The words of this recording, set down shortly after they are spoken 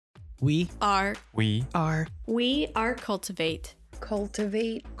We are We are Cultivate.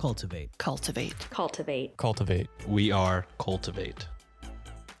 Cultivate. Cultivate. Cultivate. Cultivate. Cultivate. We are Cultivate.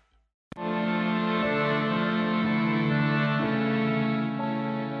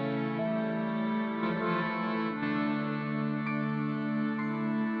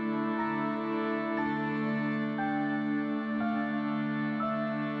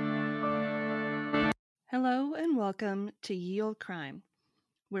 Hello and welcome to Ye Olde Crime,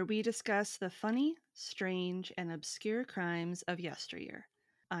 where we discuss the funny, strange, and obscure crimes of yesteryear.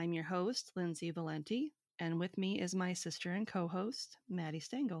 I'm your host, Lindsay Valenti, and with me is my sister and co-host, Maddie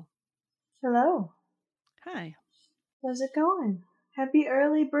Stengel. Hello. Hi. How's it going? Happy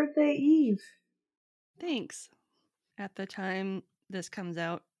early birthday eve. Thanks. At the time this comes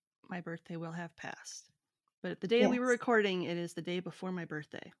out, my birthday will have passed. But at the day we were Yes. recording, it is the day before my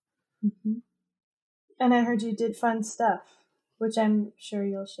birthday. Mm-hmm. And I heard you did fun stuff, which I'm sure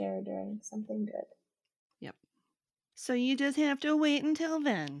you'll share during something good. Yep. So you just have to wait until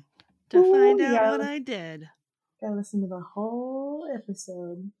then to find out what I did. Gotta listen to the whole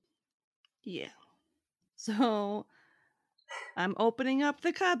episode. Yeah. So I'm opening up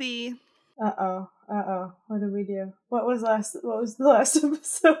the cubby. Uh-oh. What did we do? What was the last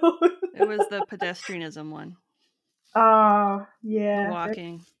episode? It was the pedestrianism one. Oh, yeah. The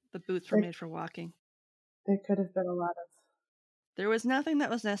walking. The boots were made for walking. There could have been a lot of... There was nothing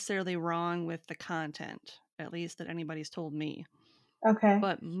that was necessarily wrong with the content, at least that anybody's told me. Okay.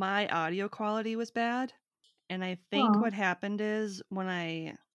 But my audio quality was bad. And I think what happened is when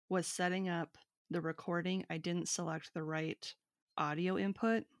I was setting up the recording, I didn't select the right audio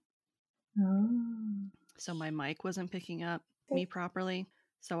input. Oh. So my mic wasn't picking up me properly.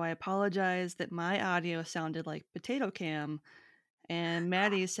 So I apologize that my audio sounded like potato cam and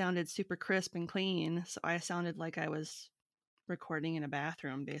Maddie's sounded super crisp and clean. So I sounded like I was recording in a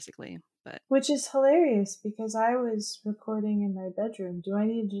bathroom, basically. But Which is hilarious because I was recording in my bedroom. Do I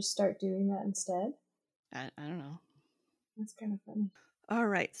need to just start doing that instead? I don't know. That's kind of funny. All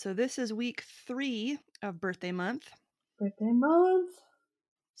right. So this is week 3 of birthday month. Birthday month.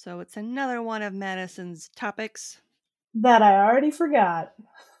 So it's another one of Madison's topics. That I already forgot.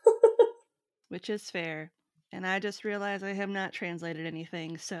 Which is fair. And I just realized I have not translated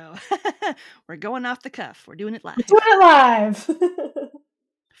anything. So we're going off the cuff. We're doing it live. We're doing it live.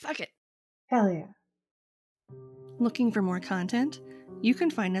 Fuck it. Hell yeah. Looking for more content? You can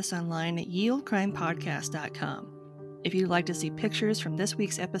find us online at yeoldecrimepodcast.com. If you'd like to see pictures from this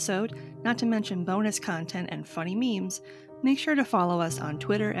week's episode, not to mention bonus content and funny memes, make sure to follow us on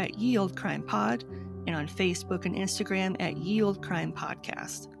Twitter at yeoldecrimepod and on Facebook and Instagram at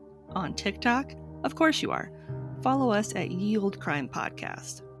yeoldecrimepodcast. On TikTok? Of course you are. Follow us at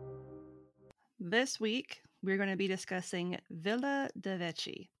yeoldecrimepodcast. This week, we're going to be discussing Villa de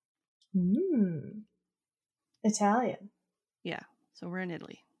Vecchi. Italian. Yeah, so we're in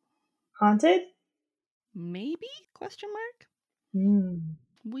Italy. Haunted? Maybe? Question mark?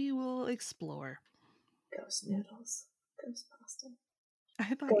 We will explore. Ghost noodles. Ghost pasta.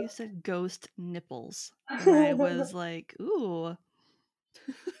 I thought you said ghost nipples. And I was like, ooh,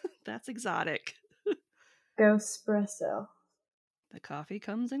 that's exotic. Ghost espresso. The coffee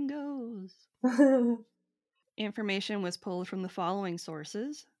comes and goes. Information was pulled from the following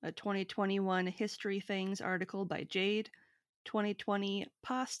sources: a 2021 History Things article by Jade, 2020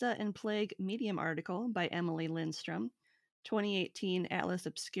 Pasta and Plague Medium article by Emily Lindstrom, 2018 Atlas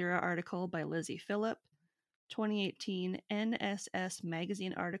Obscura article by Lizzie Phillip, 2018 NSS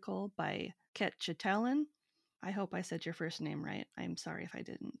Magazine article by Ket Chitalin. I hope I said your first name right. I'm sorry if I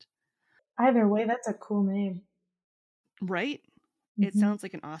didn't. Either way, that's a cool name. Right? It sounds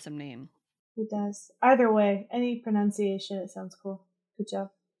like an awesome name. It does. Either way, any pronunciation, it sounds cool. Good job.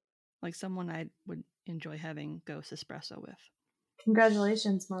 Like someone I would enjoy having ghost espresso with.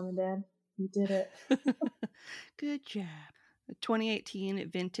 Congratulations, Mom and Dad. You did it. Good job. The 2018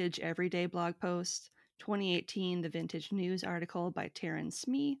 Vintage Everyday blog post, 2018 The Vintage News article by Taryn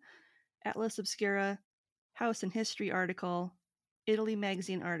Smee, Atlas Obscura, House and History article, Italy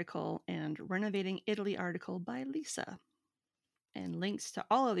Magazine article, and Renovating Italy article by Lisa. And links to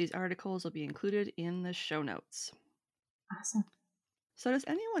all of these articles will be included in the show notes. Awesome. So does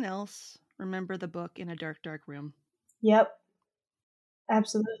anyone else remember the book In a Dark, Dark Room? Yep.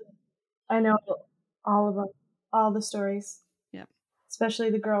 Absolutely. I know all of them. All the stories. Yep.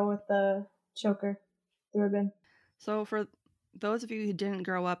 Especially the girl with the choker, the ribbon. So for those of you who didn't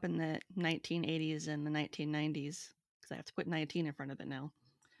grow up in the 1980s and the 1990s, because I have to put 19 in front of it now.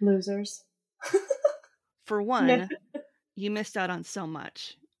 Losers. For one, you missed out on so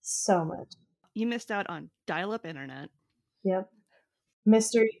much. So much. You missed out on dial-up internet. Yep.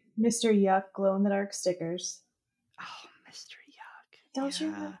 Mystery Mr. Yuck glow-in-the-dark stickers. Oh, Mr. Yuck. Don't you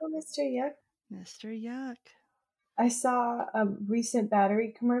remember Mr. Yuck? Mr. Yuck. I saw a recent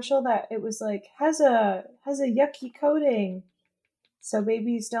battery commercial that it was like has a yucky coating, so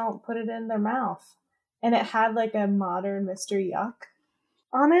babies don't put it in their mouth, and it had like a modern Mr. Yuck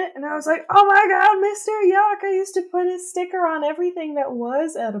on it, and I was like, oh my god, Mr. Yuck! I used to put his sticker on everything that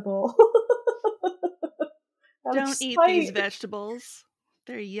was edible. Don't eat these vegetables.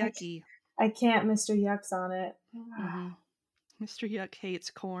 They're yucky. I can't Mr. Yucks on it. Mm-hmm. Mr. Yuck hates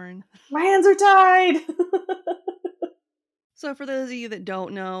corn. My hands are tied! So for those of you that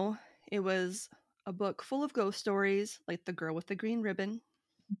don't know, it was a book full of ghost stories, like The Girl with the Green Ribbon,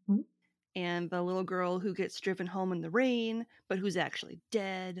 Mm-hmm. and the little girl who gets driven home in the rain, but who's actually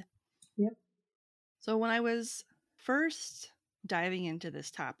dead. Yep. So when I was first diving into this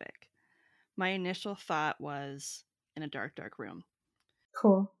topic, my initial thought was in a dark, dark room.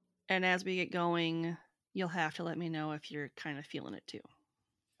 Cool. And as we get going, you'll have to let me know if you're kind of feeling it too.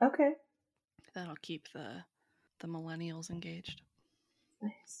 Okay. That'll keep the millennials engaged.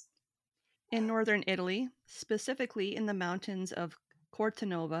 Nice. In northern Italy, specifically in the mountains of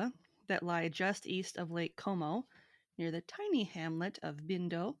Cortanova that lie just east of Lake Como, near the tiny hamlet of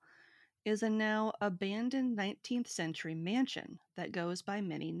Bindo, is a now abandoned 19th century mansion that goes by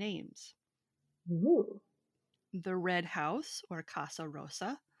many names. Ooh. The Red House, or Casa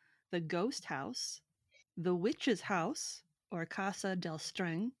Rosa, the Ghost House, the Witch's House, or Casa del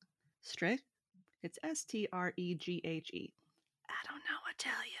Streng, it's Streghe. I don't know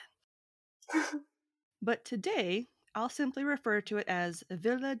Italian. But today, I'll simply refer to it as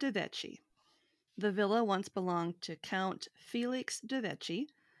Villa de Vecchi. The villa once belonged to Count Felix de Vecchi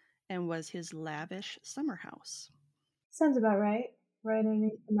and was his lavish summer house. Sounds about right. Right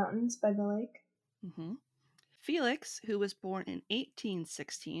underneath the mountains by the lake. Mm-hmm. Felix, who was born in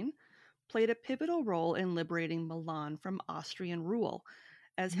 1816, played a pivotal role in liberating Milan from Austrian rule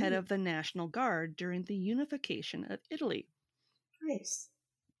as head of the National Guard during the unification of Italy. Nice.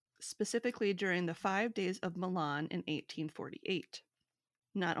 Specifically during the 5 Days of Milan in 1848.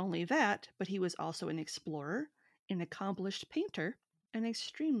 Not only that, but he was also an explorer, an accomplished painter, and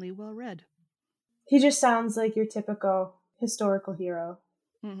extremely well read. He just sounds like your typical historical hero.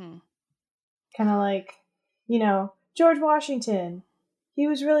 Mm-hmm. Kind of like, George Washington. He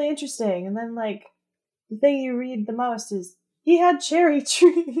was really interesting. And then, the thing you read the most is he had cherry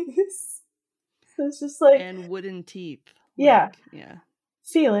trees. So it's just like... And wooden teeth. Yeah. Yeah.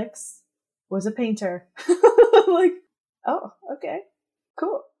 Felix was a painter. Oh, okay.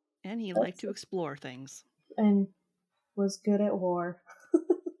 Cool. And he liked to explore things. And was good at war.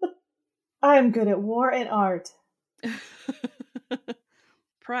 I'm good at war and art.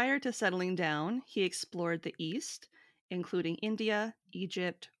 Prior to settling down, he explored the East, including India,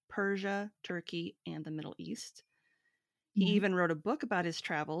 Egypt, Persia, Turkey, and the Middle East. He even wrote a book about his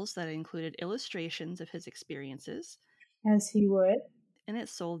travels that included illustrations of his experiences. As he would. And it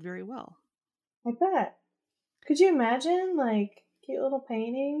sold very well. I bet. Could you imagine, cute little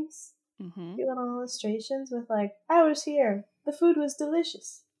paintings? Mm-hmm. Cute little illustrations with, I was here. The food was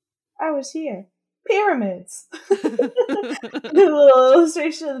delicious. I was here. Pyramids! The little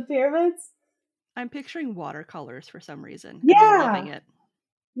illustration of the pyramids. I'm picturing watercolors for some reason. Yeah. I'm loving it.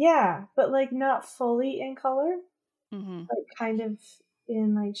 Yeah, but, not fully in color. Mm-hmm. Kind of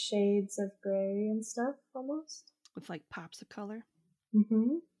in, shades of gray and stuff, almost. With, pops of color.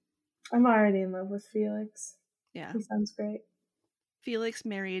 Mm-hmm. I'm already in love with Felix. Yeah. He sounds great. Felix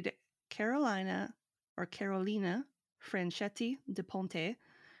married Carolina Franchetti de Ponte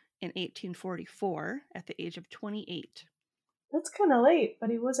in 1844 at the age of 28. That's kind of late, but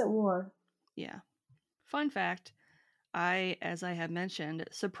he was at war. Yeah. Fun fact, I, as I have mentioned,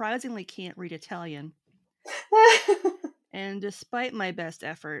 surprisingly can't read Italian. And despite my best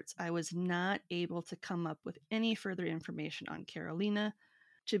efforts, I was not able to come up with any further information on Carolina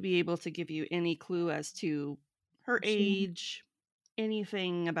to be able to give you any clue as to her age,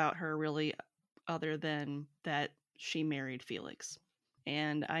 anything about her really other than that she married Felix.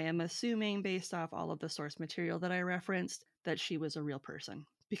 And I am assuming, based off all of the source material that I referenced, that she was a real person,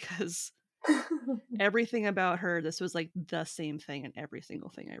 because everything about her, this was the same thing in every single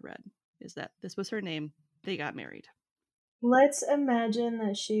thing I read, is that this was her name, they got married. Let's imagine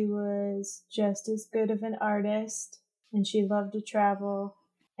that she was just as good of an artist and she loved to travel,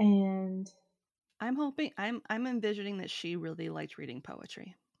 and I'm envisioning that she really liked reading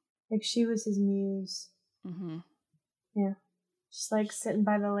poetry. She was his muse. Mm-hmm. Yeah. Just sitting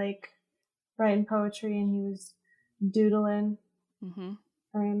by the lake writing poetry, and he was doodling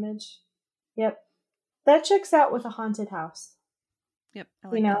her image. Yep. That checks out with a haunted house. Yep, I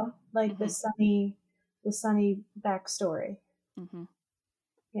You like that. know, like the sunny backstory. Mm-hmm.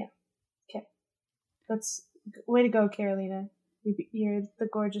 Yeah. Okay. That's way to go, Carolina. You're the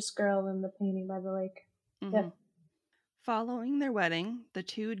gorgeous girl in the painting by the lake. Mm-hmm. Yep. Following their wedding, the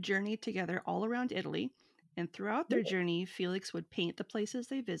two journeyed together all around Italy, and throughout their journey, Felix would paint the places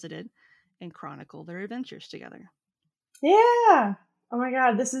they visited and chronicle their adventures together. Yeah. Oh my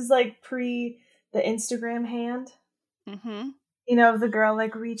God, this is like pre the Instagram hand. Mm-hmm. You know, of the girl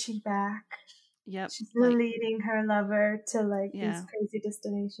like reaching back. Yep. She's Like, leading her lover to like these yeah. crazy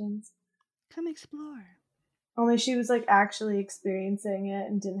destinations. Come explore. Only she was like actually experiencing it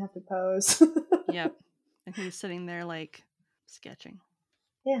and didn't have to pose. Yep. And he's sitting there like sketching.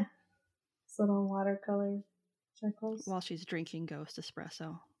 Yeah. This little watercolor circles. While she's drinking Ghost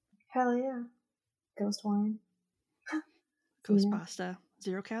espresso. Hell yeah. Ghost wine. Ghost Vino. pasta.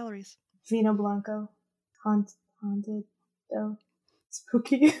 0 calories. Vino Blanco. Haunted dough.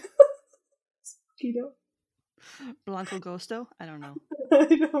 Spooky. Spooky dough. Blanco Ghosto? I don't know. I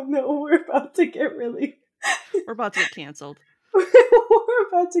don't know. We're about to get really We're about to get canceled. we're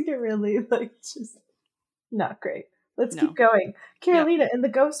about to get really like just not great. Let's keep going. Carolina and the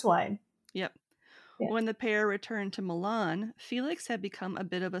ghost wine. Yep. Yeah. When the pair returned to Milan, Felix had become a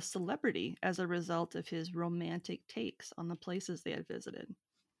bit of a celebrity as a result of his romantic takes on the places they had visited.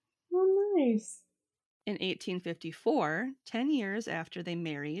 Oh, nice. In 1854, 10 years after they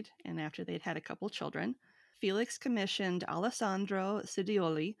married and after they'd had a couple children, Felix commissioned Alessandro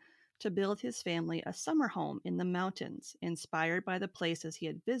Sidioli to build his family a summer home in the mountains, inspired by the places he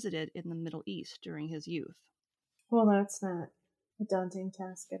had visited in the Middle East during his youth. Well, that's not a daunting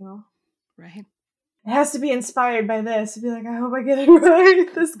task at all. Right? It has to be inspired by this. To be like, I hope I get it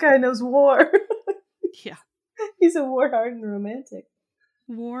right. This guy knows war. Yeah. He's a war-hardened romantic.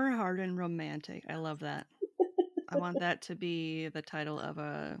 War-hardened romantic. I love that. I want that to be the title of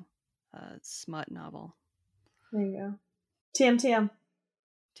a smut novel. There you go. TM.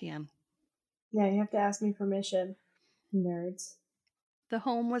 TM. Yeah, you have to ask me permission. Nerds. The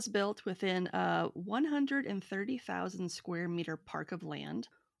home was built within a 130,000 square meter park of land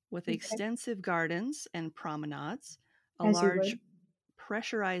with extensive gardens and promenades, a large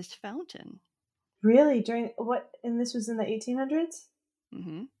pressurized fountain. Really? During what? And this was in the 1800s?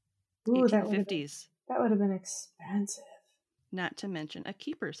 Mm-hmm. Ooh, 1850s. That would have been expensive. Not to mention a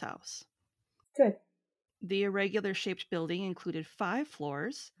keeper's house. Good. The irregular shaped building included 5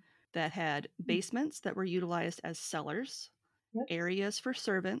 floors that had basements that were utilized as cellars, areas for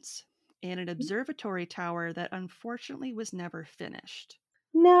servants, and an observatory tower that unfortunately was never finished.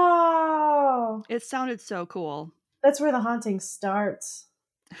 No! It sounded so cool. That's where the haunting starts.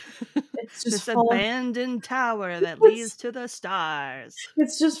 It's just this abandoned tower that leads to the stars.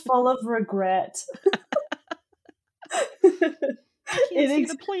 It's just full of regret. I can't see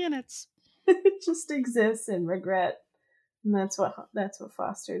the planets. It just exists in regret. And that's what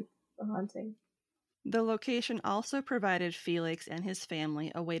fostered the haunting. The location also provided Felix and his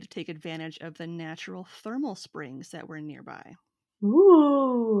family a way to take advantage of the natural thermal springs that were nearby.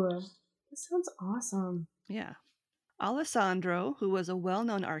 Ooh, that sounds awesome. Yeah. Alessandro, who was a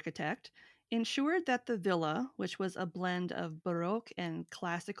well-known architect, ensured that the villa, which was a blend of Baroque and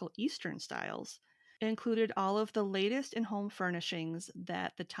classical Eastern styles, included all of the latest in home furnishings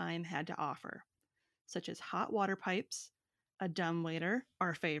that the time had to offer, such as hot water pipes, a dumbwaiter,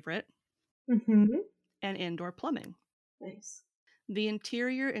 our favorite, and indoor plumbing. Nice. The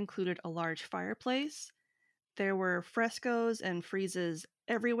interior included a large fireplace. There were frescoes and friezes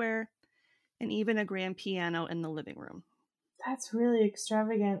everywhere, and even a grand piano in the living room. That's really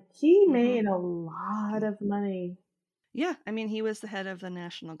extravagant. He made a lot of money. Yeah, I mean, he was the head of the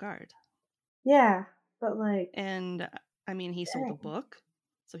National Guard. Yeah, but like... And, I mean, he sold a book,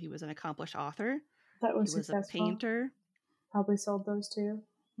 so he was an accomplished author. That was successful. A painter. Probably sold those too.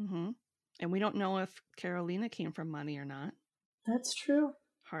 Mm-hmm. And we don't know if Carolina came from money or not. That's true.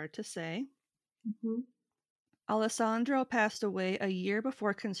 Hard to say. Mm-hmm. Alessandro passed away a year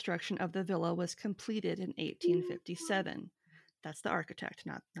before construction of the villa was completed in 1857. That's the architect,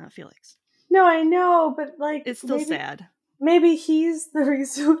 not Felix. No, I know, but like... It's still sad. Maybe he's the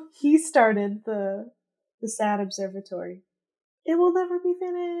reason he started the sad observatory. It will never be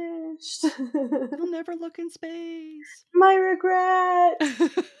finished. You'll never look in space. My regret.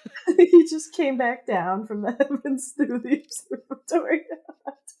 He just came back down from the heavens through the observatory.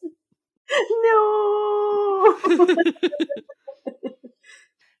 No.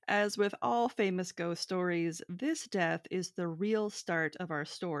 As with all famous ghost stories, this death is the real start of our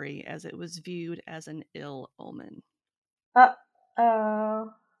story, as it was viewed as an ill omen.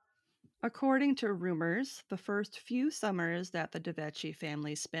 Uh-oh. According to rumors, the first few summers that the De Vecchi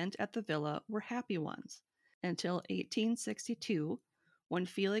family spent at the villa were happy ones, until 1862, when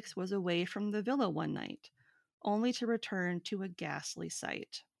Felix was away from the villa one night, only to return to a ghastly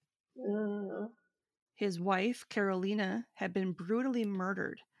sight. His wife, Carolina, had been brutally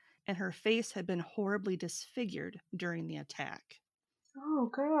murdered, and her face had been horribly disfigured during the attack.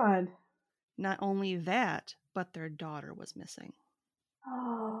 Oh, God. Not only that, but their daughter was missing.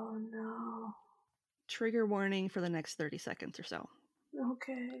 Oh, no. Trigger warning for the next 30 seconds or so.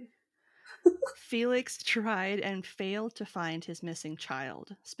 Okay. Felix tried and failed to find his missing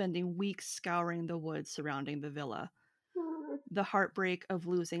child, spending weeks scouring the woods surrounding the villa. The heartbreak of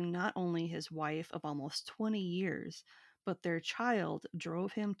losing not only his wife of almost 20 years, but their child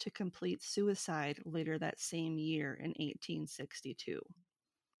drove him to complete suicide later that same year in 1862.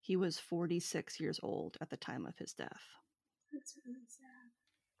 He was 46 years old at the time of his death. That's really sad.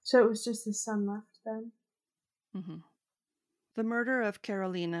 So it was just his son left then? Mm-hmm. The murder of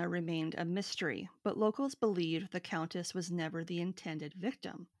Carolina remained a mystery, but locals believed the Countess was never the intended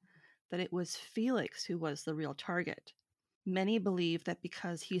victim, that it was Felix who was the real target. Many believe that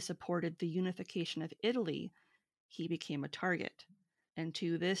because he supported the unification of Italy, he became a target. And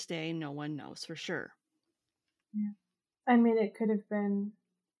to this day, no one knows for sure. Yeah. I mean, it could have been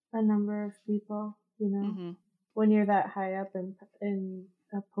a number of people, you know? Mm-hmm. When you're that high up in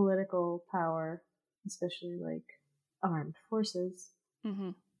a political power, especially like armed forces,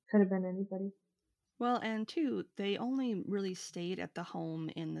 could have been anybody. Well, and two, they only really stayed at the home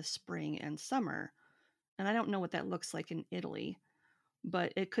in the spring and summer. And I don't know what that looks like in Italy,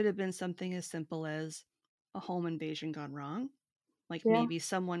 but it could have been something as simple as a home invasion gone wrong. Like maybe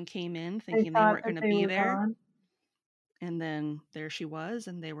someone came in thinking they weren't going to be there. Gone. And then there she was,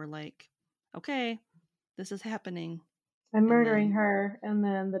 and they were like, okay, this is happening. I'm murdering her. And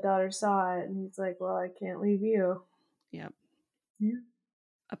then the daughter saw it, and he's like, well, I can't leave you. Yep. Yeah.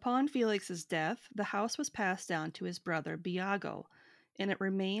 Upon Felix's death, the house was passed down to his brother Biago, and it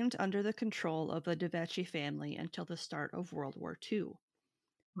remained under the control of the De Vecchi family until the start of World War II.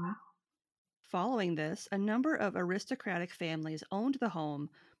 Wow. Following this, a number of aristocratic families owned the home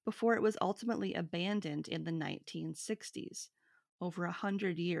before it was ultimately abandoned in the 1960s, over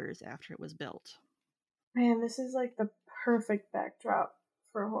 100 years after it was built. Man, this is like the perfect backdrop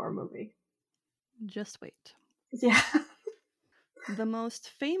for a horror movie. Just wait. Yeah. The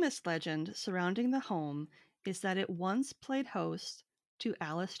most famous legend surrounding the home is that it once played host to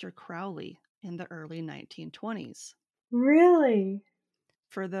Aleister Crowley in the early 1920s. Really?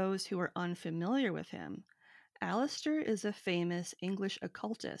 For those who are unfamiliar with him, Aleister is a famous English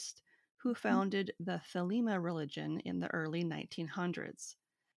occultist who founded the Thelema religion in the early 1900s.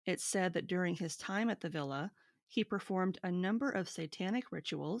 It's said that during his time at the villa, he performed a number of satanic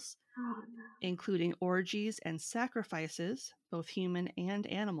rituals, including orgies and sacrifices, both human and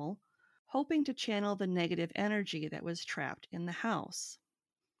animal, hoping to channel the negative energy that was trapped in the house.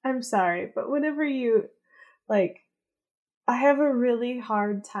 I'm sorry, but whenever you, like, I have a really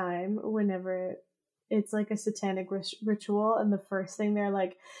hard time whenever it's like a satanic ritual and the first thing they're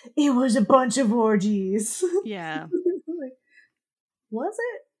like, it was a bunch of orgies. Yeah. Like, was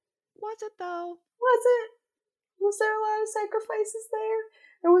it? Was it though? Was it? Was there a lot of sacrifices there?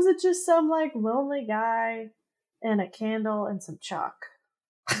 Or was it just some like lonely guy and a candle and some chalk?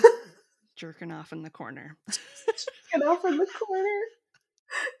 Jerking off in the corner. Jerking off in the corner.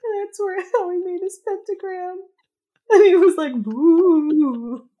 And that's how he made his pentagram. And he was like,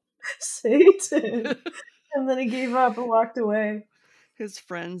 boo, Satan. And then he gave up and walked away. His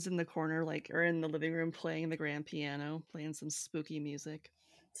friends in the corner, are in the living room playing the grand piano, playing some spooky music.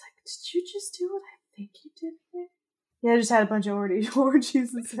 It's like, did you just do what I think you did here? Yeah, I just had a bunch of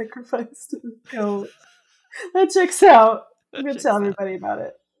orgies and sacrifice to the goat. That checks out. I'm going to tell everybody about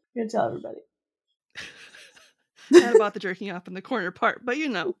it. I'm going to tell everybody. Not about the jerking off in the corner part, but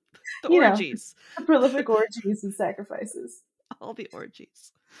the orgies. The prolific orgies and sacrifices. All the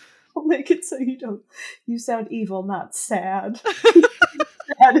orgies. I'll make it so you sound evil, not sad.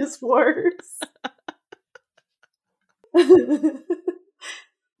 Sad is worse.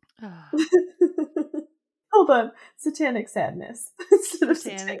 Hold on. Satanic sadness.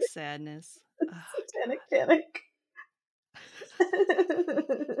 Satanic sadness. Satanic panic.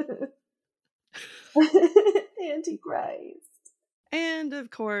 Antichrist. And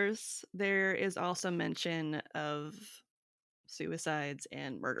of course, there is also mention of suicides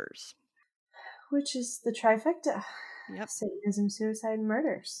and murders. Which is the trifecta. Yep. Satanism, suicide, and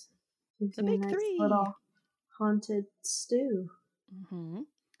murders. The big three. Little haunted stew. Mm-hmm.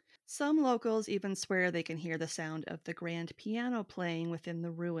 Some locals even swear they can hear the sound of the grand piano playing within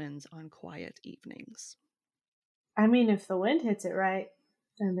the ruins on quiet evenings. I mean, if the wind hits it right,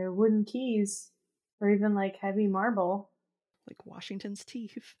 and they're wooden keys, or even like heavy marble. Like Washington's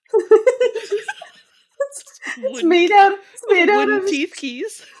teeth. It's made out wooden of teeth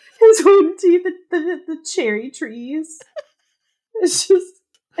keys. His wooden teeth, the cherry trees. It's just,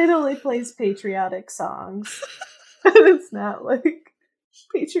 it only plays patriotic songs. It's not like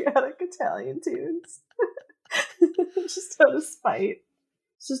patriotic Italian tunes. Just out of spite.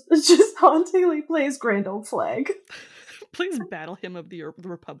 It just hauntingly plays Grand Old Flag. Plays Battle Hymn of the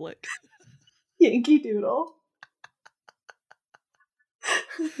Republic. Yankee Doodle.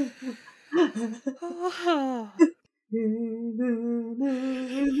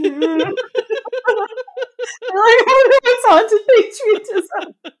 It's haunted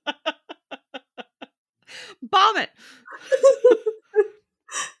patriotism. Bomb it!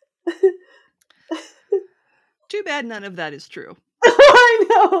 Too bad none of that is true. I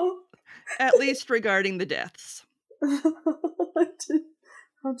know. At least regarding the deaths.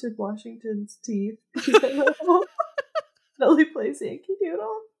 Haunted Washington's teeth. Billy plays Yankee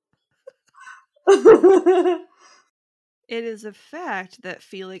Doodle. It is a fact that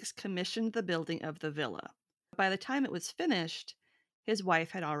Felix commissioned the building of the villa. By the time it was finished, his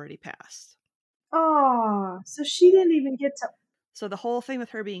wife had already passed. Oh, so she didn't even get to... So the whole thing with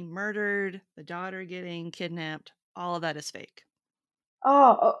her being murdered, the daughter getting kidnapped, all of that is fake.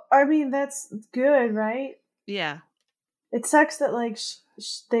 Oh, I mean, that's good, right? Yeah. It sucks that, like,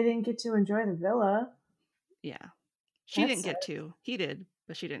 they didn't get to enjoy the villa. Yeah. She didn't get to. He did,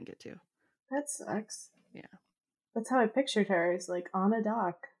 but she didn't get to. That sucks. Yeah. That's how I pictured her, is like on a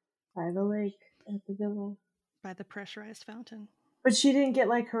dock by the lake at the villa. By the pressurized fountain. But she didn't get,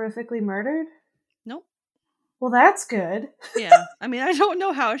 like, horrifically murdered? Nope. Well, that's good. Yeah. I mean, I don't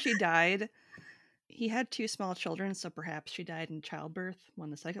know how she died. He had 2 small children, so perhaps she died in childbirth when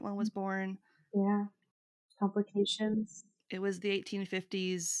the second one was born. Yeah. Complications. It was the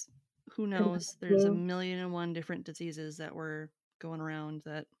 1850s. Who knows? There's 1,000,001 different diseases that were going around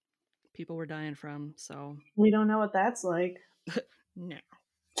that people were dying from, so... We don't know what that's like. No.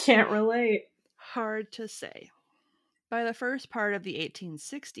 Can't relate. Hard to say. By the first part of the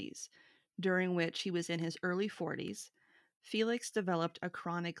 1860s, during which he was in his early 40s, Felix developed a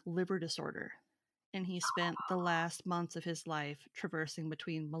chronic liver disorder, and he spent the last months of his life traversing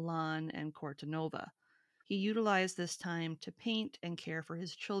between Milan and Cortanova. He utilized this time to paint and care for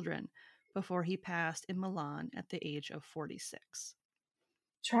his children before he passed in Milan at the age of 46.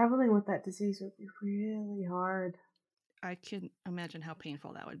 Traveling with that disease would be really hard. I can imagine how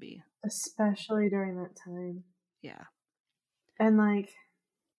painful that would be. Especially during that time. Yeah. And, like,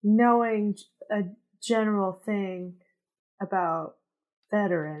 knowing a general thing about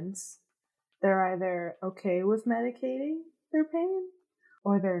veterans, they're either okay with medicating their pain,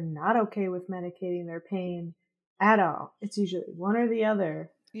 or they're not okay with medicating their pain at all. It's usually one or the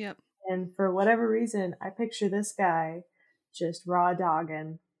other. Yep. And for whatever reason, I picture this guy just raw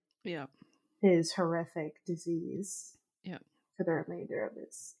dogging his horrific disease for the remainder of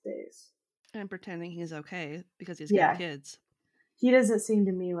his days. And pretending he's okay because he's got kids. He doesn't seem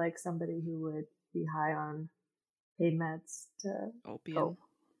to me like somebody who would be high on pain meds to opium. Cope.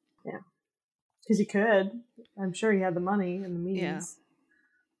 Yeah. Because he could. I'm sure he had the money and the means. Yeah.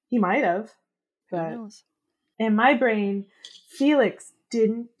 He might have. But who knows? In my brain, Felix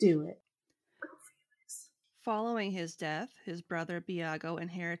didn't do it. Go Felix. Following his death, his brother Biago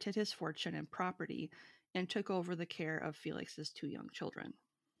inherited his fortune and property and took over the care of Felix's 2 young children.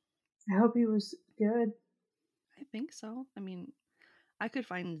 I hope he was good. I think so. I mean, I could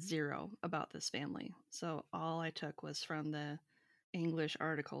find 0 about this family, so all I took was from the English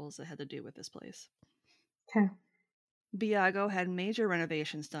articles that had to do with this place. Okay. Biago had major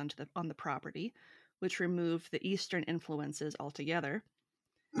renovations done on the property, which removed the Eastern influences altogether,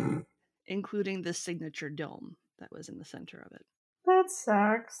 including the signature dome that was in the center of it. That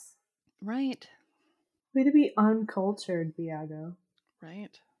sucks. Right. Way to be uncultured, Biago.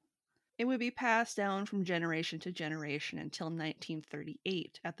 Right. It would be passed down from generation to generation until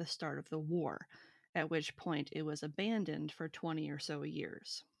 1938 at the start of the war, at which point it was abandoned for 20 or so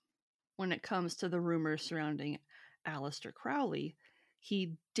years. When it comes to the rumors surrounding Aleister Crowley,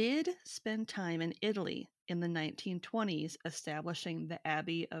 he did spend time in Italy in the 1920s establishing the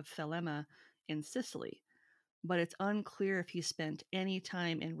Abbey of Thelema in Sicily, but it's unclear if he spent any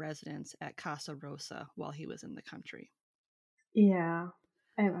time in residence at Casa Rosa while he was in the country. Yeah,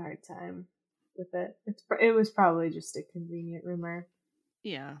 I have a hard time with it. It was probably just a convenient rumor.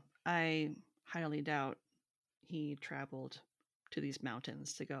 Yeah, I highly doubt he traveled to these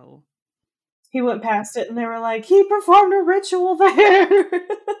mountains to go. He went past it and they were like, he performed a ritual there.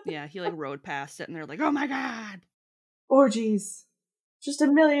 Yeah, he like rode past it and they're like, oh my God. Orgies. Just a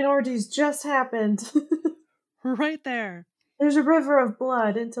million orgies just happened. Right there. There's a river of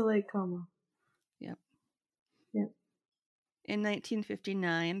blood into Lake Como. Yep. Yep. In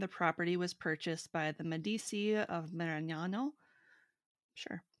 1959, the property was purchased by the Medici of Marignano.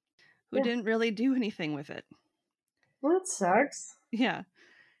 Sure. Who didn't really do anything with it. Well, that sucks. Yeah.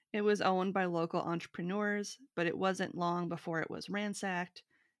 It was owned by local entrepreneurs, but it wasn't long before it was ransacked,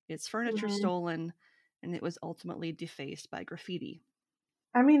 its furniture stolen, and it was ultimately defaced by graffiti.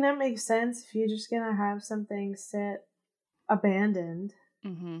 I mean, that makes sense if you're just going to have something sit abandoned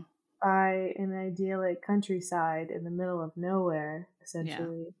by an idyllic countryside in the middle of nowhere,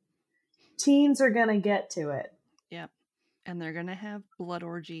 essentially. Yeah. Teens are going to get to it. Yep. And they're going to have blood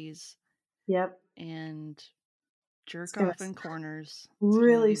orgies. Yep. And jerk off in corners.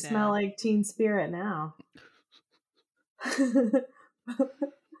 Really smell like Teen Spirit now.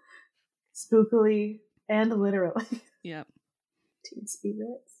 Spookily and literally. Yep. Teen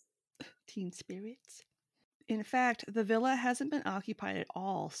spirits. Teen spirits. In fact, the villa hasn't been occupied at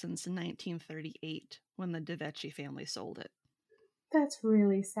all since 1938 when the DeVecchi family sold it. That's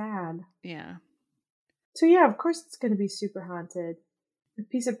really sad. Yeah. So yeah, of course it's going to be super haunted. A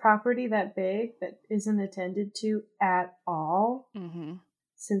piece of property that big that isn't attended to at all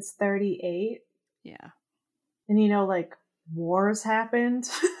since 38. Yeah. And like wars happened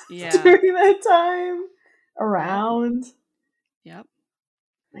during that time around. Yep.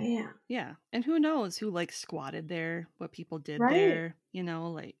 Man. Yeah. And who knows who like squatted there, what people did there,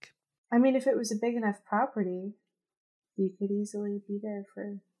 like. I mean, if it was a big enough property, you could easily be there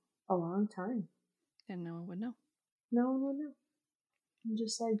for a long time. And no one would know. No one would know. And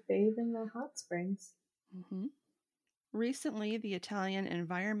just like bathe in the hot springs. Recently, the Italian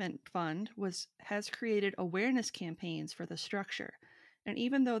Environment Fund has created awareness campaigns for the structure. And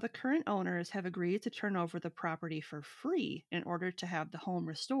even though the current owners have agreed to turn over the property for free in order to have the home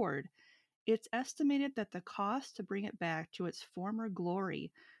restored, it's estimated that the cost to bring it back to its former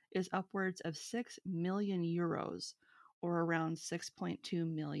glory is upwards of 6 million euros, or around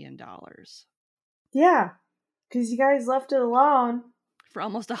 $6.2 million. Yeah, because you guys left it alone. For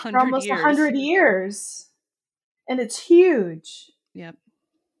almost 100 years. 100 years. And it's huge. Yep.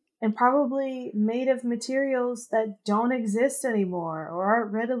 And probably made of materials that don't exist anymore or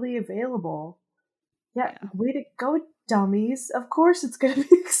aren't readily available. Yeah. Way to go, dummies. Of course it's going to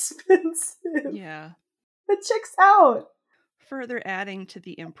be expensive. Yeah. That checks out. Further adding to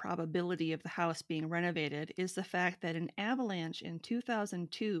the improbability of the house being renovated is the fact that an avalanche in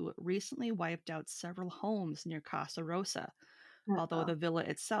 2002 recently wiped out several homes near Casa Rosa, although the villa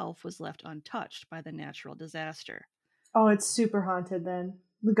itself was left untouched by the natural disaster. Oh, it's super haunted then.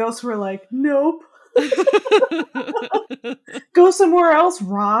 The ghosts were like, nope. Go somewhere else,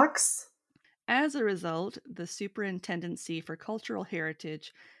 rocks. As a result, the Superintendency for Cultural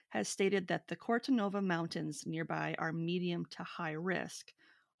Heritage has stated that the Cortanova Mountains nearby are medium to high risk,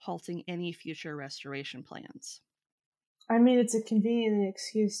 halting any future restoration plans. I mean, it's a convenient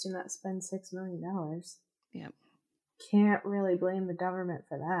excuse to not spend $6 million. Yep. Can't really blame the government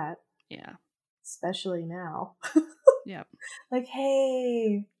for that. Yeah. Especially now. Yep. Like,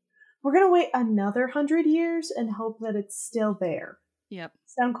 hey, we're going to wait another 100 years and hope that it's still there. Yep.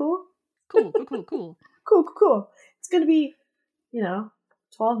 Sound cool? Cool. Cool. It's going to be,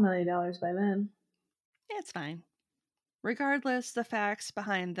 $12 million by then. It's fine. Regardless, the facts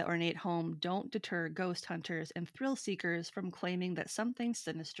behind the ornate home don't deter ghost hunters and thrill seekers from claiming that something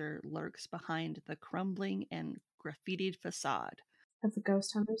sinister lurks behind the crumbling and graffitied facade. Have the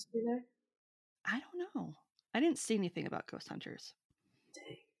ghost hunters be there? I don't know. I didn't see anything about ghost hunters.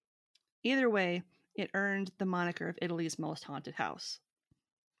 Dang. Either way, it earned the moniker of Italy's most haunted house.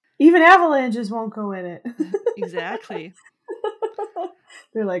 Even avalanches won't go in it. Exactly.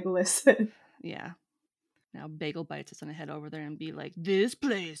 They're like, listen. Yeah. Now Bagel Bites is going to head over there and be like, this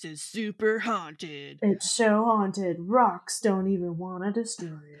place is super haunted. It's so haunted. Rocks don't even want to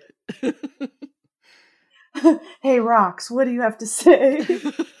destroy it. Hey, Rocks, what do you have to say?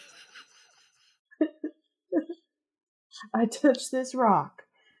 I touch this rock,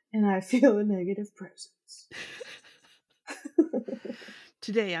 and I feel a negative presence.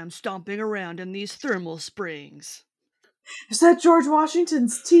 Today I'm stomping around in these thermal springs. Is that George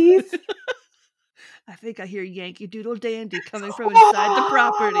Washington's teeth? I think I hear Yankee Doodle Dandy coming from inside the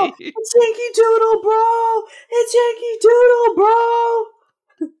property. It's Yankee Doodle, bro! It's Yankee Doodle, bro!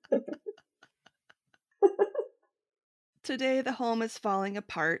 Today, the home is falling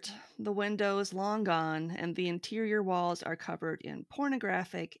apart, the windows long gone, and the interior walls are covered in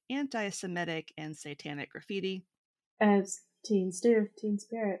pornographic, anti-Semitic, and satanic graffiti. As teens do. Teen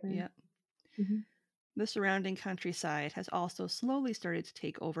spirit, man. Yep. Mm-hmm. The surrounding countryside has also slowly started to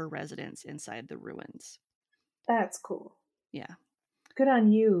take over residence inside the ruins. That's cool. Yeah. Good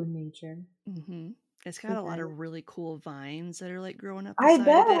on you, nature. Mm-hmm. It's got a lot of really cool vines that are like growing up the I side of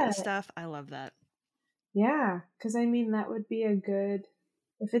it and bet. stuff. I love that. Yeah, because I mean, that would be a good.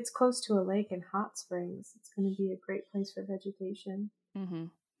 If it's close to a lake and hot springs, it's going to be a great place for vegetation. Mm-hmm.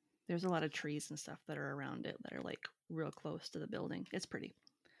 There's a lot of trees and stuff that are around it that are like real close to the building. It's pretty.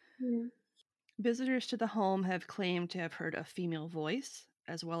 Yeah. Visitors to the home have claimed to have heard a female voice,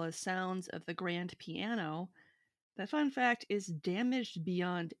 as well as sounds of the grand piano. That, fun fact, is damaged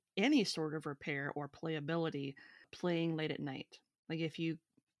beyond any sort of repair or playability playing late at night. Like, if you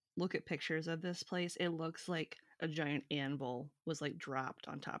look at pictures of this place, it looks like a giant anvil was like dropped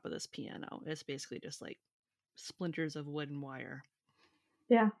on top of this piano. It's basically just like splinters of wood and wire.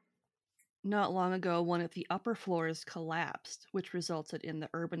 Yeah. Not long ago, one of the upper floors collapsed, which resulted in the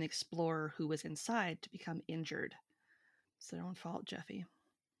urban explorer who was inside to become injured. It's their own fault, Jeffy.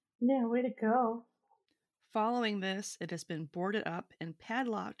 Yeah, way to go. Following this, it has been boarded up and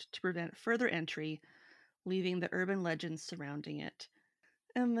padlocked to prevent further entry, leaving the urban legends surrounding it.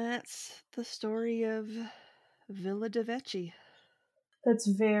 And that's the story of Villa de Vecchi. That's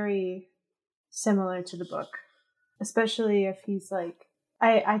very similar to the book, especially if he's like,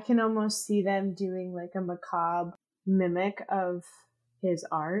 I can almost see them doing like a macabre mimic of his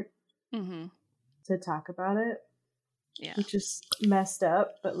art to talk about it. Yeah. Which is messed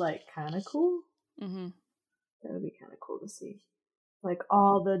up, but like kind of cool. Mm-hmm. That would be kind of cool to see. Like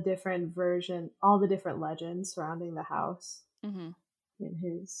all the different legends surrounding the house in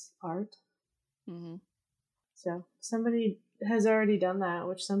his art. Mm-hmm. So somebody has already done that,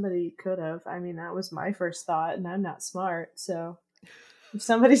 which somebody could have. I mean, that was my first thought, and I'm not smart. So if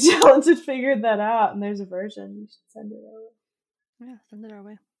somebody talented figured that out and there's a version, you should send it over. Yeah, send it our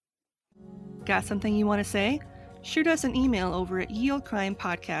way. Got something you want to say? Shoot us an email over at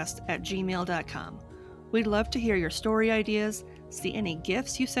yeoldcrimepodcast@gmail.com. We'd love to hear your story ideas, see any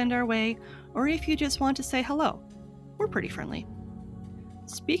gifts you send our way, or if you just want to say hello. We're pretty friendly.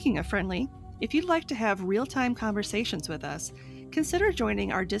 Speaking of friendly, if you'd like to have real-time conversations with us, consider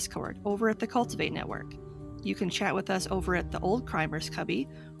joining our Discord over at the Cultivate Network. You can chat with us over at the Old Crimers Cubby,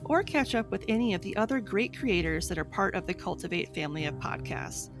 or catch up with any of the other great creators that are part of the Cultivate family of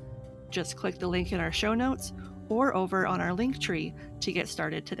podcasts. Just click the link in our show notes or over on our link tree to get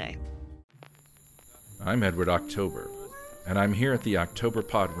started today. I'm Edward October, and I'm here at the October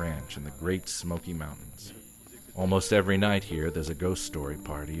Pod Ranch in the Great Smoky Mountains. Almost every night here, there's a ghost story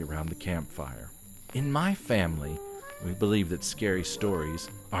party around the campfire. In my family, we believe that scary stories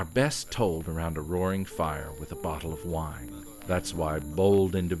are best told around a roaring fire with a bottle of wine. That's why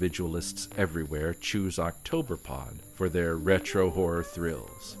bold individualists everywhere choose October Pod for their retro horror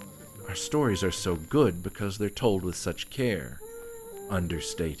thrills. Our stories are so good because they're told with such care,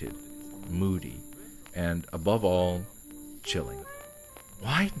 understated, moody, and above all, chilling.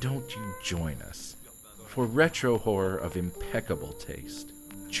 Why don't you join us? For retro horror of impeccable taste,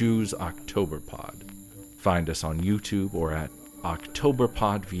 choose Octoberpod. Find us on YouTube or at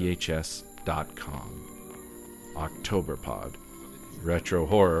octoberpodvhs.com. Octoberpod, retro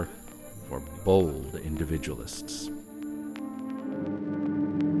horror for bold individualists.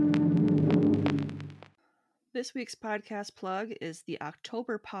 This week's podcast plug is the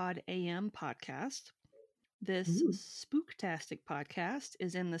Octoberpod AM podcast. This spooktastic podcast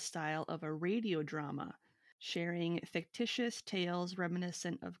is in the style of a radio drama, sharing fictitious tales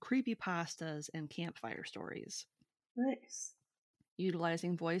reminiscent of creepypastas and campfire stories. Nice.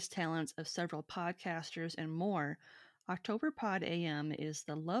 Utilizing voice talents of several podcasters and more, Octoberpod AM is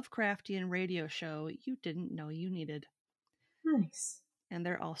the Lovecraftian radio show you didn't know you needed. Nice. And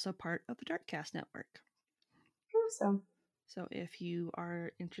they're also part of the Darkcast Network. Awesome. So if you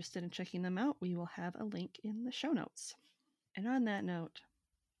are interested in checking them out, we will have a link in the show notes. And on that note,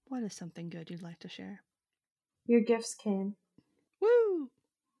 what is something good you'd like to share? Your gifts came. Woo!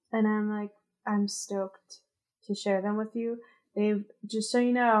 And I'm stoked to share them with you. They've, just so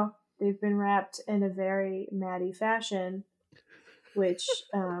you know, they've been wrapped in a very Maddie fashion, which,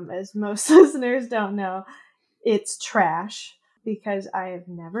 as most listeners don't know, it's trash because I have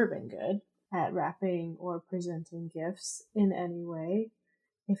never been good at wrapping or presenting gifts in any way.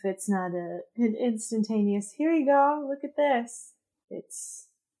 If it's not an instantaneous, here you go, look at this. It's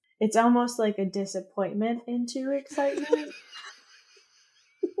almost like a disappointment into excitement.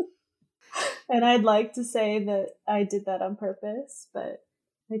 And I'd like to say that I did that on purpose, but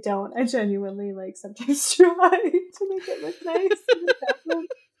I don't. I genuinely sometimes try to make it look nice.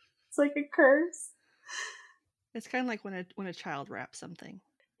 It's like a curse. It's kind of like when a child wraps something.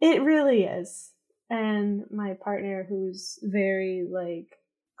 It really is. And my partner, who's very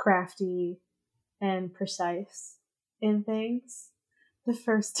crafty and precise in things, the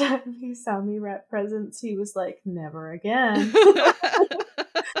first time he saw me wrap presents, he was like, "Never again."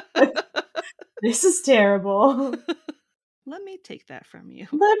 This is terrible. Let me take that from you.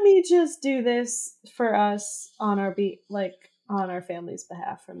 Let me just do this for us on our on our family's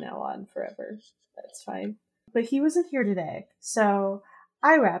behalf from now on forever. That's fine. But he wasn't here today, so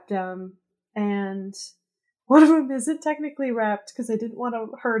I wrapped them, and one of them isn't technically wrapped because I didn't want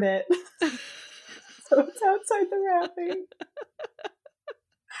to hurt it. So it's outside the wrapping.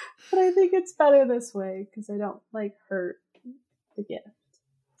 But I think it's better this way because I don't hurt the gift.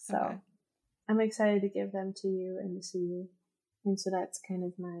 So okay. I'm excited to give them to you and to see you. And so that's kind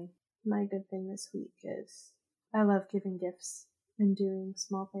of my good thing this week is I love giving gifts and doing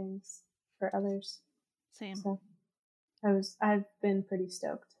small things for others. Same. So I've been pretty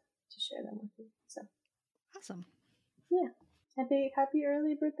stoked to share them with you. So awesome. Yeah. Happy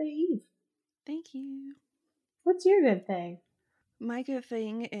early birthday Eve. Thank you. What's your good thing? My good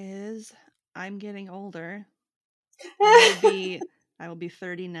thing is I'm getting older. I will be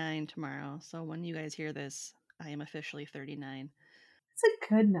 39 tomorrow. So when you guys hear this, I am officially 39. It's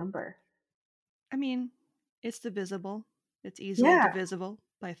a good number. I mean, it's divisible. It's easily divisible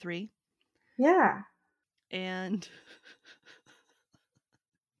by 3. Yeah. And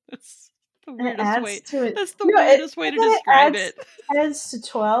that's the weirdest way. That's the weirdest way to describe it. It adds to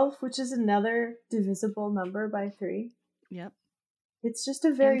 12, which is another divisible number by 3. Yep. It's just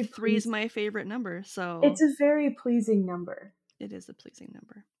a very... 3 is my favorite number, so... It's a very pleasing number. It is a pleasing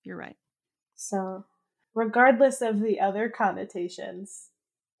number. You're right. So, regardless of the other connotations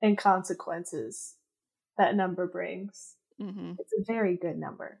and consequences that number brings, it's a very good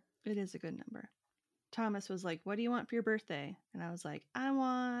number. It is a good number. Thomas was like, "What do you want for your birthday?" And I was like, "I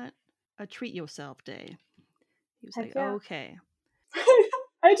want a treat yourself day." He was like, "Okay."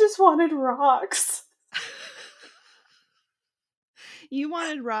 I just wanted rocks. You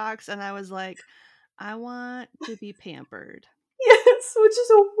wanted rocks, and I was like, "I want to be pampered." Yes, which is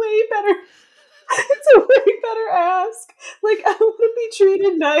a way better... It's a way better ask. I want to be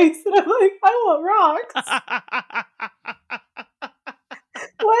treated nice, and I'm like, I want rocks.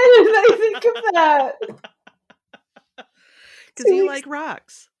 Why didn't I think of that? Because you like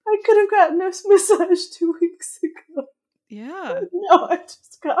rocks. I could have gotten a massage 2 weeks ago. Yeah. No, I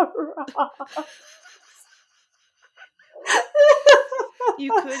just got rocks.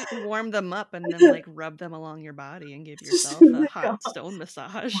 You could warm them up and then rub them along your body and give yourself a hot stone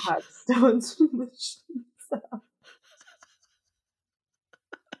massage. Hot stones massage.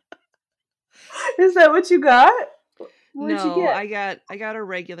 Is that what you got? What'd you get? I got a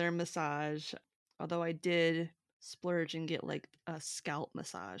regular massage, although I did splurge and get a scalp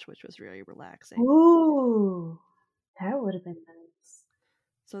massage, which was really relaxing. Ooh, that would have been nice.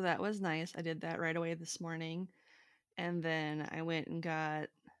 So that was nice. I did that right away this morning. And then I went and got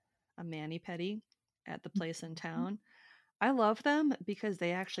a mani-pedi at the place in town. I love them because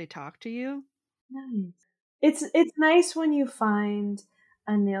they actually talk to you. Nice. It's nice when you find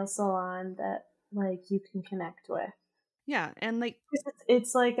a nail salon that you can connect with. Yeah, and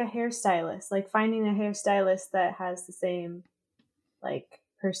it's like a hairstylist, finding a hairstylist that has the same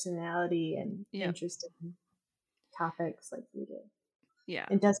personality and interest in topics like you do. Yeah.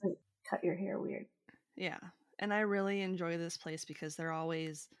 It doesn't cut your hair weird. Yeah. And I really enjoy this place because they're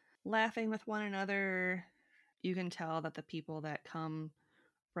always laughing with one another. You can tell that the people that come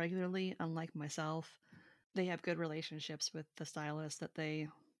regularly, unlike myself, they have good relationships with the stylists that they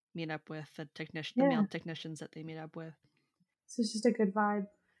meet up with, the male technicians that they meet up with. So it's just a good vibe.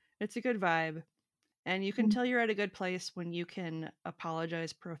 It's a good vibe. And you can tell you're at a good place when you can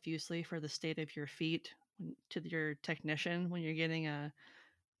apologize profusely for the state of your feet to your technician when you're getting a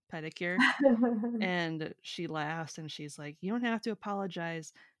pedicure. And she laughs and she's like, "You don't have to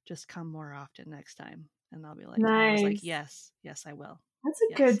apologize, just come more often next time." And I'll be like, nice. I was like, yes I will. That's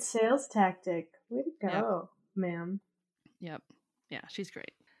a good sales tactic. Way to go, ma'am. Yep. Yeah, she's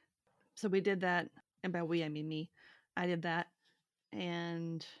great. So we did that, and by we I mean me. I did that,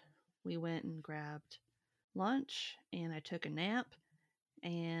 and we went and grabbed lunch, and I took a nap,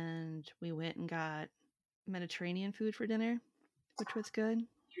 and we went and got Mediterranean food for dinner, which was good.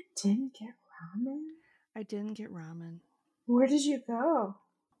 You didn't get ramen? I didn't get ramen. Where did you go?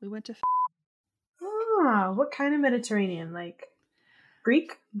 We went to... what kind of Mediterranean?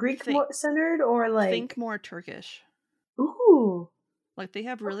 Greek centered, or like think more Turkish. Ooh, Like they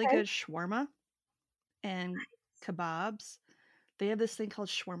have really good shawarma and kebabs. They have this thing called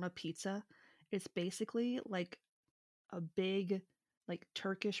shawarma pizza. It's basically like a big, like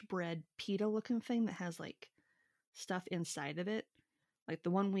Turkish bread pita looking thing that has like stuff inside of it. Like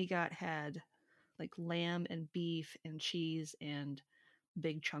the one we got had like lamb and beef and cheese and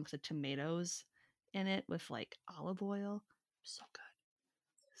big chunks of tomatoes in it with like olive oil. So good.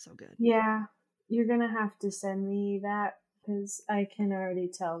 So good. Yeah, you're gonna have to send me that because I can already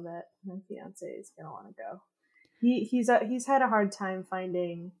tell that my fiance is gonna want to go. He's had a hard time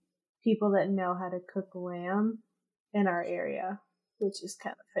finding people that know how to cook lamb in our area, which is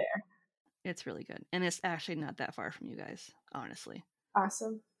kind of fair. It's really good, and it's actually not that far from you guys, honestly.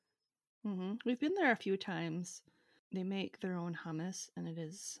 Awesome. We've been there a few times. They make their own hummus, and it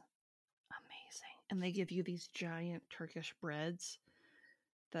is amazing. And they give you these giant Turkish breads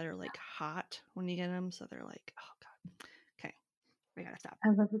that are like hot when you get them, so they're like, oh god. Okay, we gotta stop. I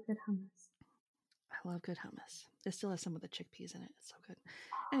love a good hummus. I love good hummus. It still has some of the chickpeas in it. It's so good.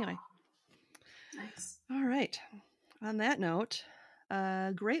 Anyway. Nice. All right. On that note,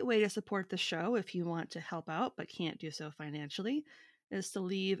 a great way to support the show if you want to help out but can't do so financially is to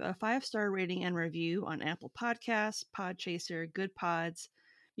leave a 5-star rating and review on Apple Podcasts, Podchaser, Good Pods.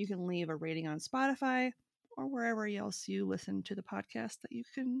 You can leave a rating on Spotify or wherever else you listen to the podcast that you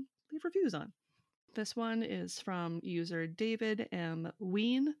can leave reviews on. This one is from user David M.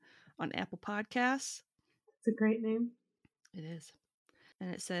 Ween on Apple Podcasts. It's a great name. It is. And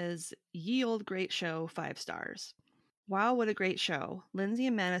it says, "Ye old great show, 5 stars. Wow, what a great show. Lindsay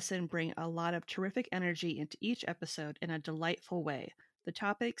and Madison bring a lot of terrific energy into each episode in a delightful way. The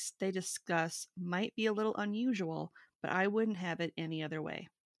topics they discuss might be a little unusual, but I wouldn't have it any other way."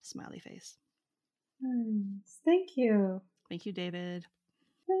 Smiley face. Nice. Thank you. Thank you, David.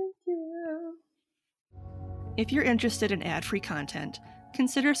 Thank you. If you're interested in ad-free content,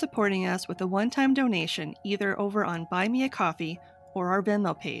 consider supporting us with a one-time donation either over on Buy Me a Coffee or our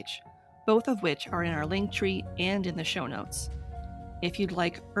Venmo page, both of which are in our link tree and in the show notes. If you'd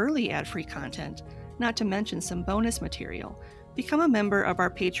like early ad-free content, not to mention some bonus material, become a member of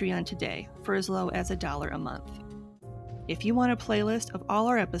our Patreon today for as low as $1 a month. If you want a playlist of all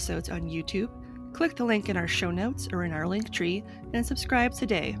our episodes on YouTube, click the link in our show notes or in our link tree and subscribe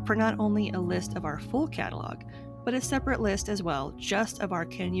today for not only a list of our full catalog, but a separate list as well just of our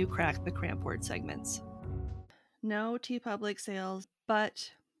Can You Crack the Cramp Word segments. No TeePublic sales,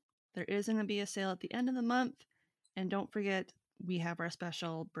 but there is going to be a sale at the end of the month. And don't forget, we have our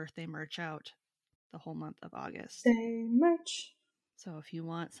special birthday merch out the whole month of August. Birthday merch. So if you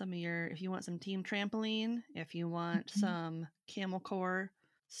want some Team Trampoline, if you want some Camel Core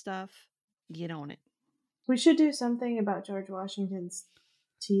stuff, get on it. We should do something about George Washington's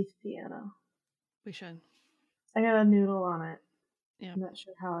teeth piano. We should. I got a noodle on it. Yeah. I'm not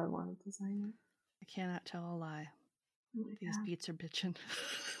sure how I want to design it. I cannot tell a lie. Oh my These God. beats are bitchin'.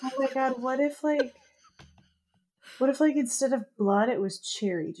 Oh my God, what if instead of blood it was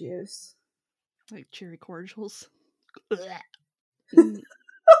cherry juice? Like cherry cordials.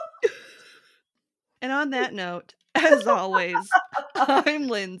 And on that note, as always, I'm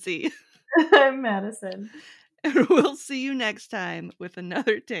Lindsay. I'm Madison. And we'll see you next time with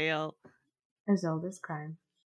another tale as old as crime.